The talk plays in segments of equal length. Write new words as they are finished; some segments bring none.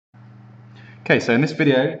Okay, so in this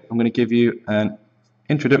video I'm going to give you an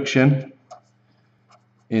introduction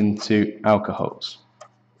into alcohols.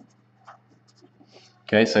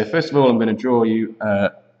 Okay, so first of all I'm going to draw you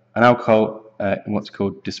an alcohol in what's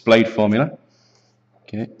called displayed formula.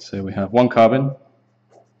 Okay, so we have one carbon,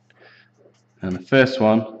 and the first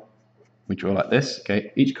one we draw like this.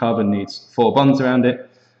 Okay, each carbon needs 4 bonds around it.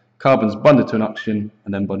 Carbon's bonded to an oxygen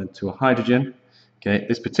and then bonded to a hydrogen. Okay,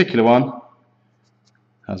 this particular one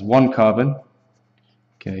has one carbon.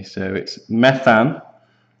 Okay, so it's methan,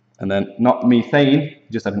 and then not methane,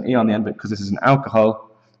 just add an E on the end, but because this is an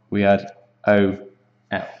alcohol, we add OL.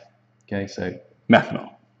 Okay, so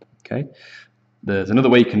methanol. Okay, there's another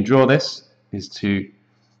way you can draw this, is to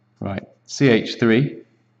write CH3,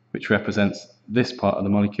 which represents this part of the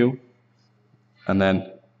molecule, and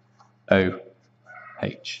then OH.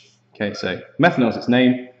 Okay, so methanol is its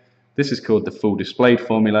name. This is called the full displayed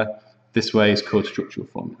formula. This way is called structural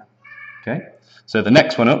formula. Okay, so the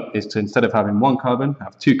next one up is to, instead of having one carbon,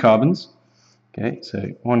 have 2 carbons. Okay,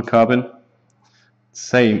 so one carbon,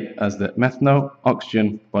 same as the methanol,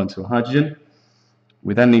 oxygen bonded to a hydrogen.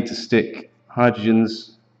 We then need to stick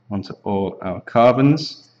hydrogens onto all our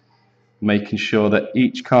carbons, making sure that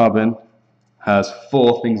each carbon has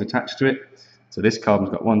 4 things attached to it. So this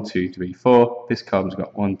carbon's got 1, 2, 3, 4. This carbon's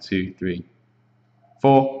got 1, 2, 3,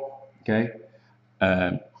 4. Okay.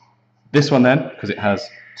 This one then, because it has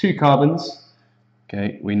 2 carbons,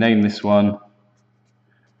 okay, we name this one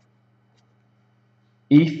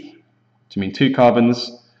eth, to mean 2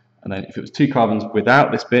 carbons, and then if it was 2 carbons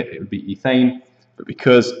without this bit, it would be ethane, but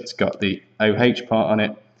because it's got the OH part on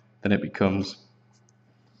it, then it becomes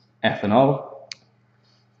ethanol.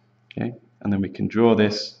 Okay, and then we can draw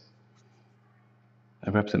this,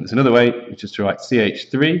 represent this another way, which is to write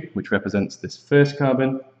CH3, which represents this first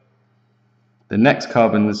carbon. The next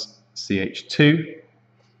carbon's CH2,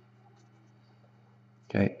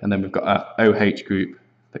 okay, and then we've got our OH group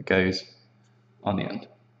that goes on the end.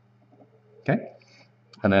 Okay,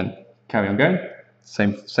 and then carry on going.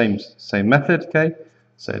 Same method. Okay,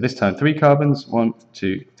 so this time 3 carbons, 1,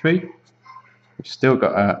 2, 3. We've still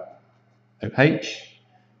got our OH.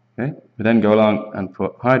 Okay, we then go along and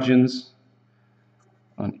put hydrogens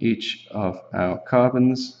on each of our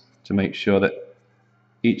carbons to make sure that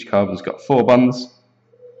each carbon's got 4 bonds.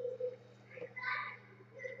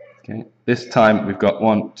 Okay, this time we've got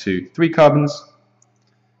 1, 2, 3 carbons.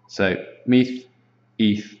 So meth,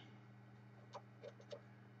 eth,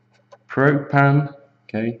 propan.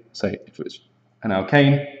 Okay, so if it was an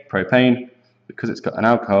alkane, propane, because it's got an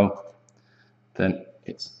alcohol, then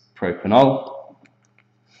it's propanol.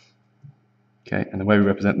 Okay, and the way we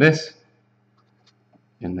represent this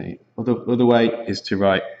in the other way is to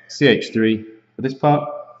write CH3 for this part.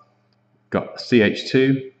 Got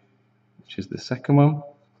CH2, which is the second one,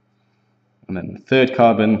 and then the third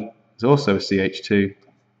carbon is also a CH2,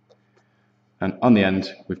 and on the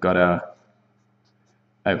end we've got our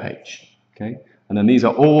OH. Okay, and then these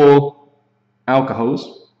are all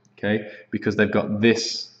alcohols, okay, because they've got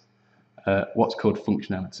this what's called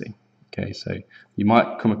functionality. Okay, so you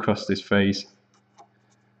might come across this phrase,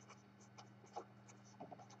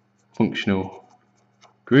 functional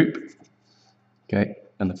group. Okay,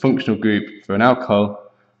 and the functional group for an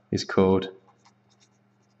alcohol is called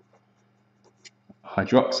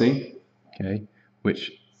hydroxy, okay,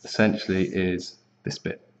 which essentially is this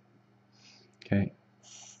bit. Okay,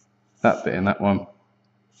 that bit in that one,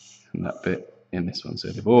 and that bit in this one. So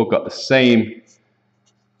they've all got the same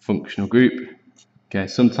functional group. Okay,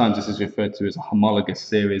 sometimes this is referred to as a homologous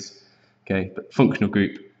series. Okay, but functional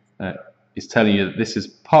group is telling you that this is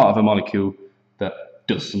part of a molecule that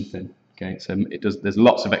does something. Okay, so it does. There's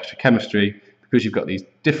lots of extra chemistry because you've got these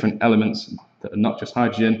different elements that are not just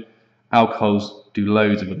hydrogen. Alcohols do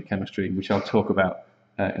loads of other chemistry, which I'll talk about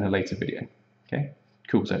in a later video. Okay,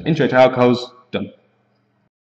 cool. So intro to alcohols done.